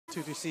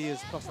2-2-C is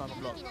 +9 on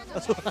block.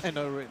 That's what I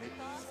know, really.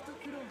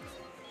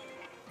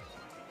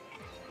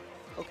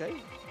 Okay.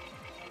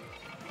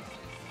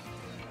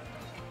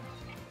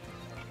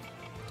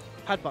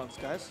 Pad bounce,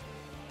 guys.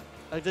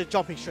 Like they're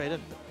jumping straight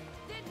in.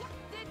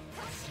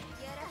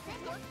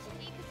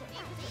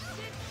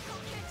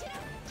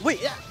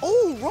 Wait, yeah.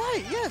 Oh,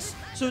 right, yes.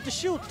 So the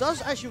shield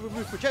does actually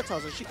remove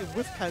projectiles and she can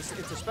whiff cancel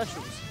into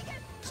specials.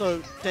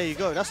 So there you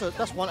go.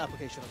 That's one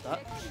application of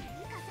that.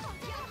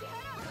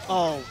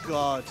 Oh,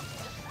 God.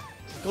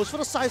 Goes for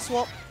the side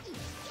swap.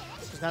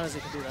 Because Nanase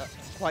can do that.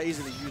 Quite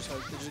easily use her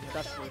using her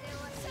dash through.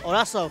 Oh,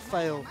 that's a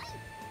fail.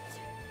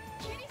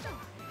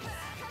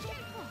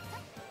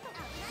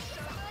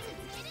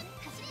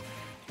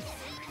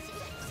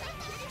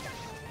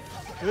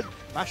 Good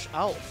mash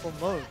out from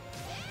Mo.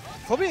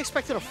 Probably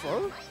expected a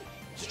throw.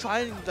 Just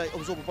trying to like,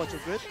 absorb a bunch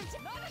of grid.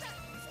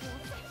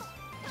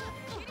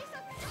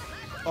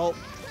 Oh.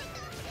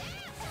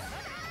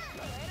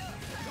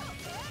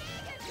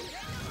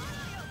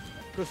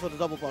 Good for the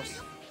double bust.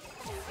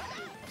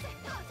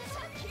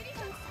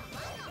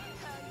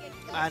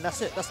 And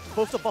that's it. That's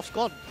both the buffs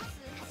gone.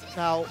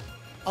 Now,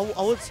 I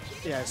would.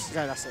 Yes,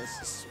 yeah, that's it.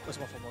 It's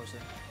more for Mo.Sin.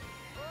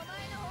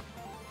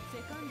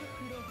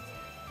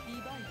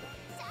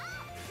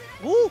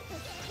 Woo!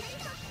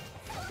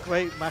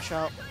 Great mash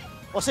out.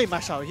 I'll say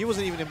mash out. He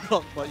wasn't even in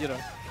block, but you know.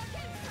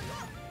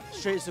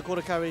 Straight to the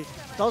quarter carry.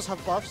 Does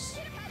have buffs.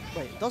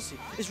 Wait, does he?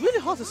 It's really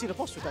hard to see the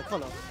buffs with that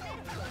color.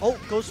 Oh,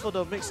 goes for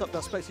the mix up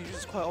that Specs he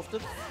uses quite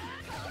often.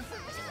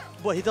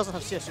 But he doesn't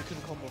have CS, so he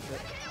couldn't combo with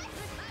it.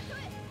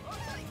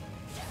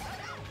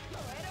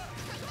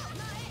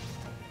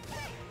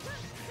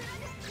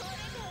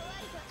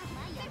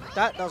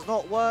 That does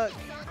not work.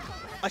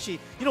 Actually,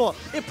 you know what?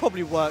 It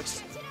probably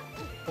works.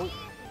 Oh.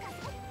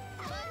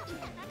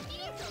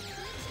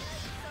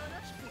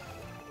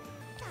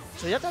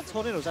 So yeah, that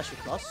tornado is actually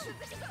plus.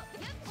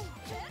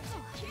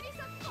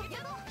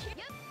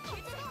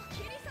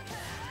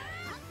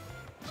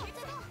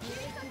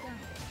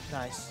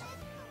 Nice.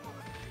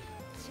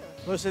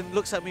 Mo.Sin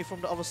looks at me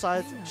from the other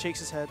side, shakes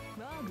his head,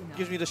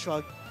 gives me the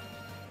shrug.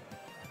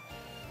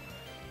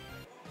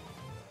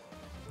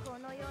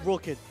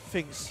 Rawkid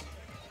thinks.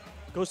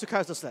 Goes to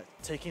character select.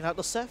 Taking out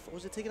the Seth, or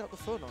was it taking out the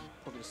phone on?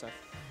 Probably the Seth.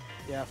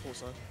 Yeah, I thought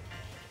so.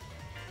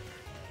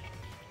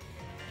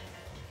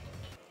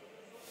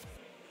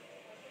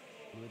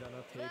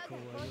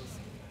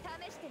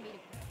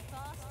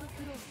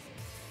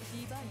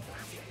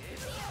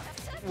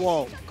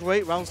 Whoa,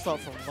 great round start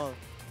from Mo.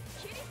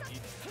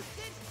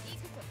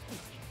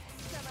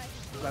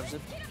 Grabs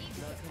it.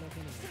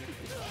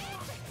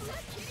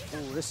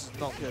 Oh, this is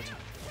not good.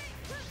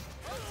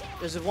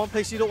 There's one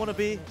place you don't want to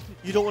be.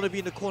 You don't want to be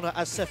in the corner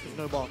as Seth with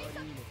no bar.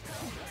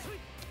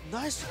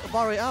 Nice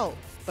bar rate out,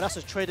 but that's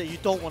a trade that you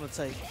don't want to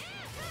take.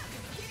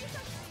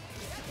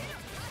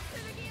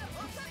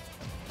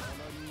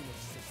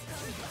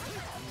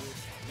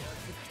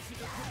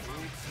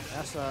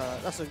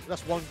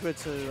 That's one grid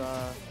to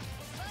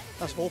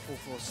that's awful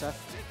for Seth.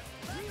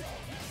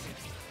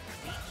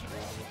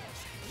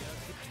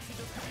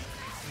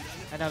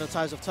 And now the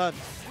tides have turned.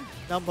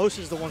 Now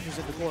Mo.Sin is the one who's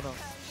in the corner.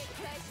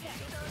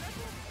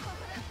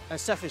 And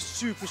Seth is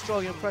super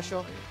strong in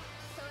pressure.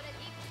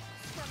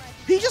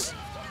 He just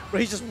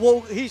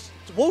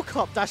woke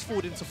up, dash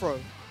forward into throw.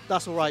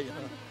 That's alright, you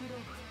know.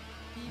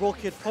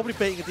 Rawkid probably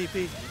baiting a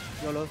DP.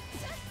 YOLO.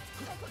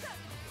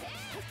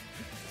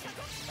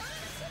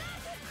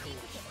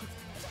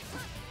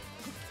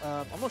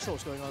 I'm not sure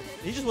what's going on.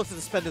 He just wanted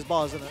to spend his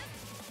bars, isn't it?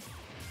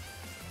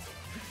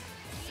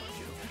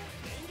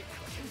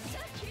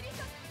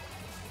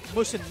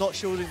 Mo.Sin not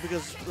shielding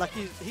because, like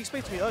he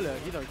explained to me earlier,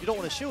 you know, you don't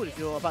want to shield if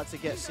you're about to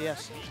get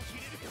CS.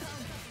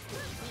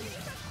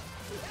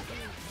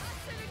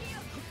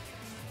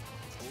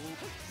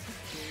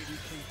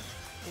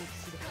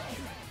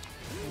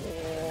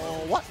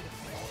 Oh, what?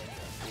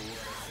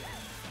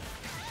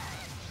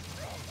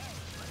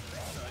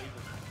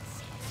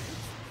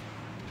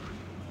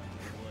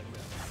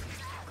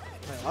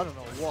 Man, I don't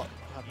know what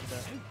happened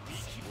there.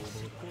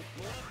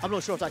 I'm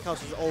not sure if that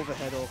counts as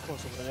overhead or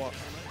crossover or what.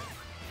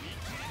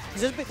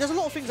 There's a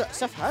lot of things that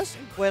Seth has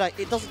where like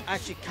it doesn't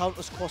actually count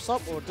as cross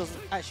up or it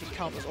doesn't actually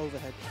count as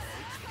overhead.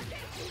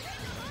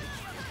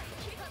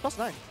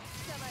 +9.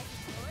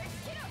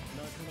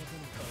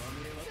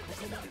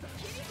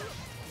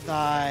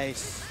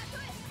 Nice.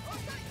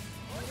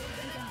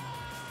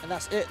 And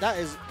that's it. That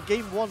is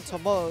game 1 to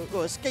Mo.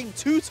 Well, it's game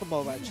 2 to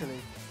Mo actually.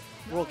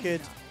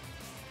 Rawkid.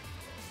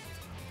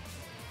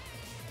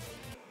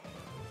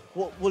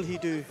 What will he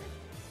do?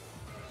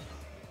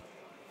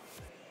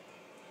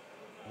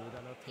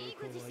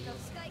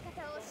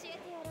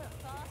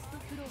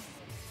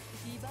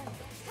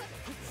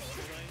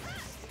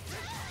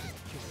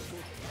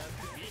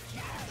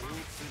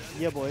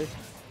 Yeah, boy.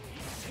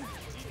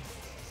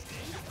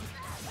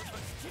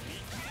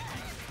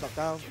 Knock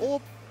down.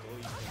 Oh!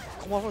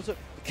 Come on, can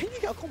you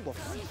get a combo?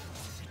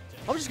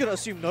 I'm just gonna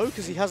assume no,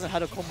 because he hasn't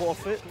had a combo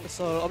off it.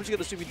 So I'm just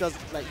gonna assume he does.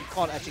 Like, you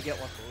can't actually get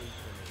one.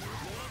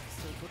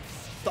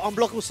 The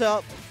unblockable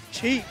setup.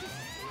 cheap.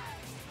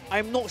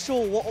 I'm not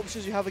sure what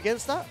options you have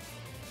against that.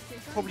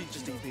 Probably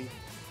just DP.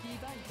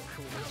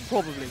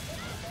 Probably.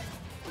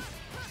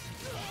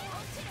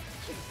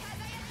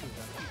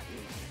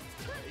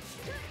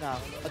 Now,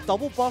 a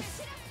double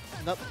buff.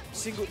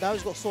 Single. Now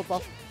he's got sword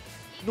buff.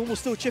 Normal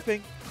still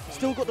chipping.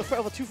 Still got the threat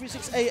of a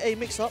 236 AA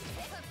mix-up.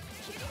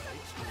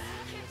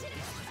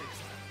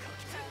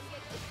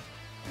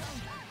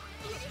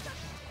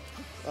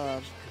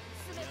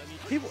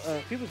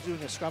 People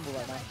doing a scramble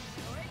right now.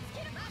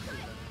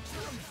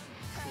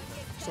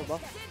 Sword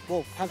buff.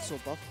 Whoa, and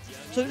sword buff.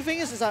 So the thing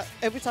is that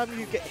every time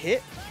you get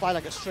hit by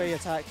like a stray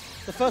attack,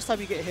 the first time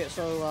you get hit,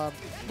 so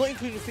not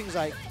including things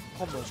like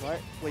combos, right?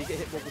 Where you get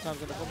hit multiple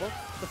times in a combo.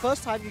 The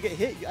first time you get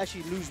hit, you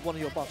actually lose one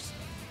of your buffs.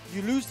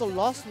 You lose the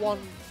last one.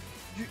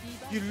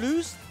 You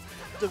lose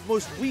the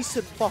most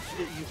recent buff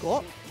that you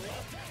got,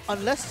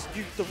 unless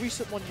the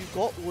recent one you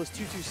got was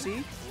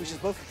 22C, which is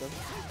both of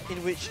them,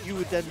 in which you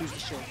would then lose the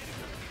shield.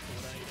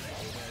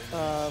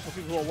 For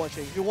people who are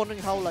watching, if you're wondering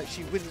how like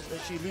she wins,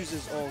 she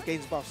loses or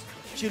gains buffs.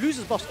 She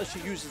loses buffs as she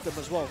uses them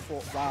as well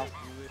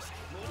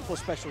for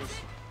specials.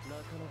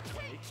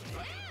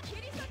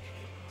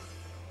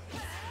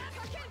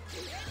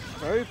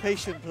 Very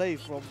patient play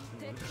from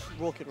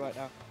Rawkid right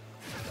now.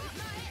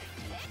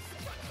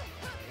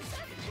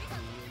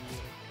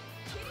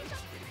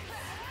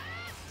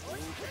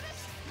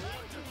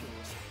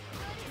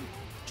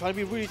 Trying to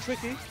be really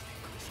tricky.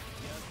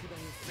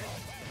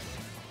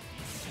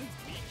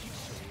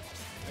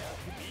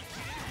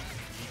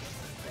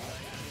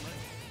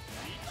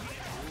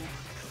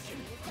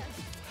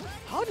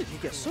 How did he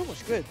get so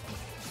much grid?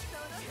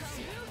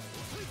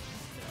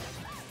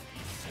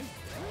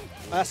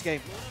 Last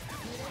game.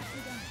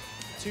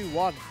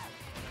 2-1.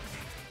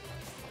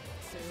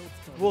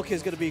 Rawkid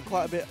is going to be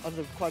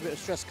under quite a bit of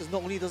stress because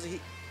not only does he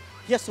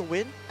has to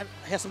win, and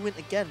he has to win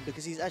again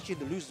because he's actually in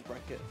the losers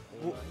bracket.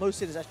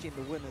 Mo.Sin is actually in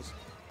the winners.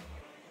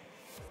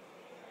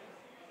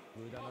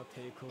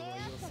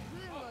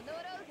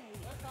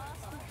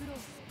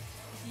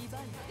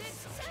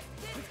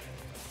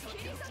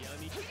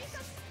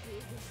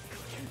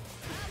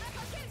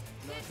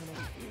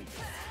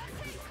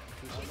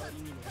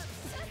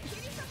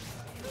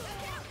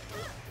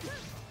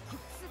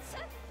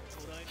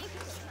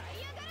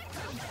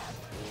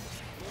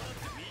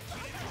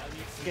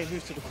 Getting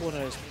moved to the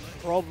corner is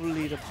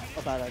probably a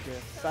bad idea,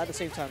 but at the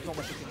same time, not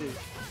much you can do.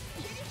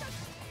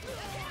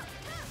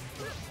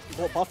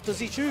 What buff does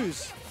he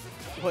choose?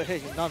 Well,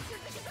 hey, none,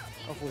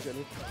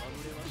 unfortunately.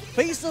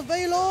 Face the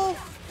veil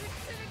off!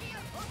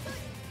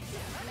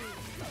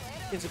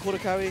 Into quarter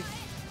carry.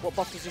 What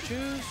buff does he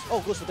choose?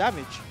 Oh, goes for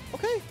damage.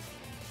 Okay.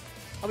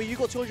 I mean, you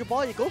got 200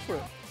 bar, you go for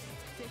it.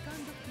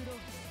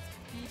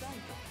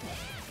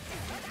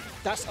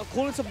 That's,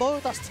 according to Mo,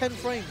 that's 10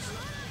 frames.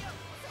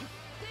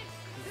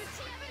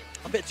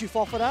 A bit too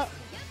far for that.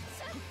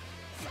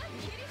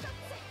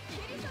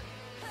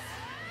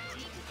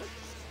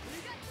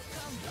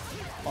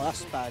 Oh,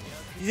 that's bad.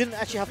 You didn't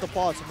actually have the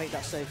bar to make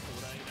that safe.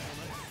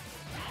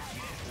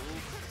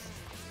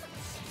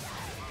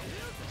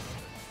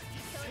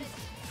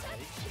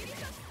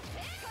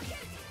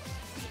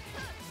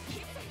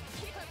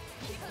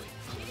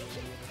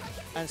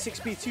 And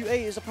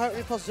 6B28 is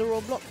apparently +0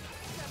 on block.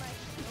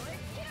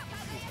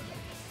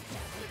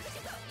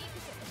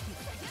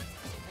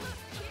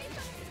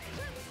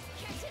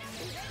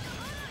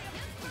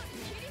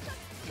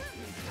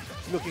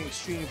 Looking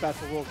extremely bad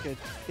for Rawkid.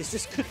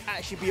 This could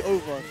actually be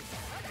over.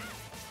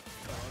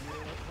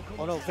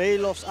 Oh no,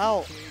 Veilof's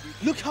out.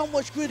 Look how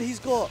much grid he's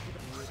got.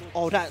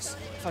 Oh, that's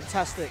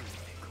fantastic.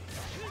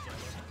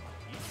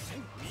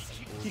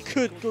 He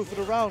could go for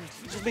the round.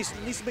 He just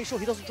needs to make sure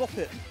he doesn't drop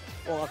it.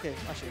 Oh, okay,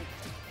 actually.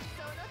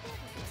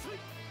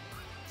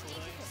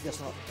 Yes,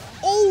 not.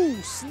 Oh,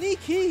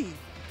 sneaky!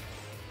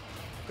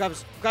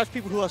 Grabs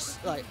people who are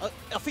like.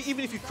 I think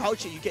even if you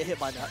crouch it, you get hit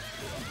by that.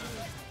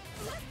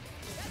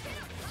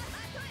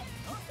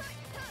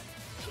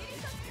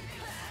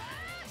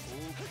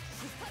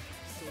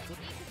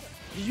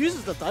 He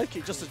uses the dive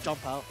kick just to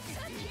jump out.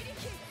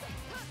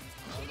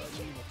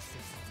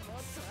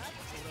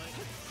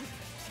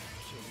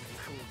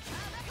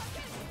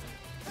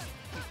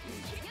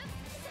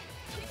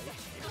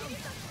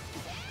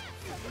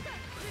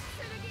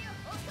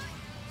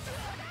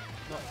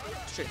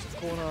 Straight to the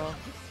corner.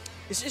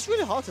 It's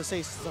really hard to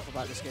say stuff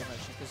about this game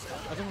actually because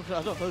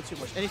I don't know too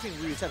much. Anything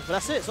really tense, but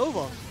that's it. It's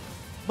over.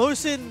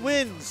 Mo.Sin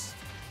wins.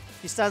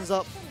 He stands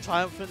up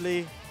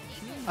triumphantly,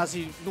 as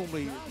he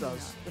normally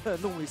does.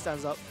 Normally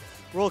stands up.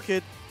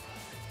 Rawkid.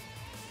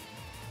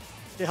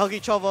 They hug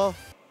each other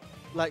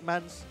like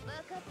mans,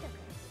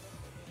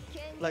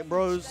 like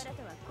bros.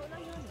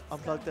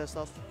 Unplug their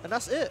stuff, and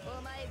that's it.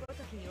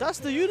 That's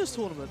the UNIST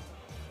tournament.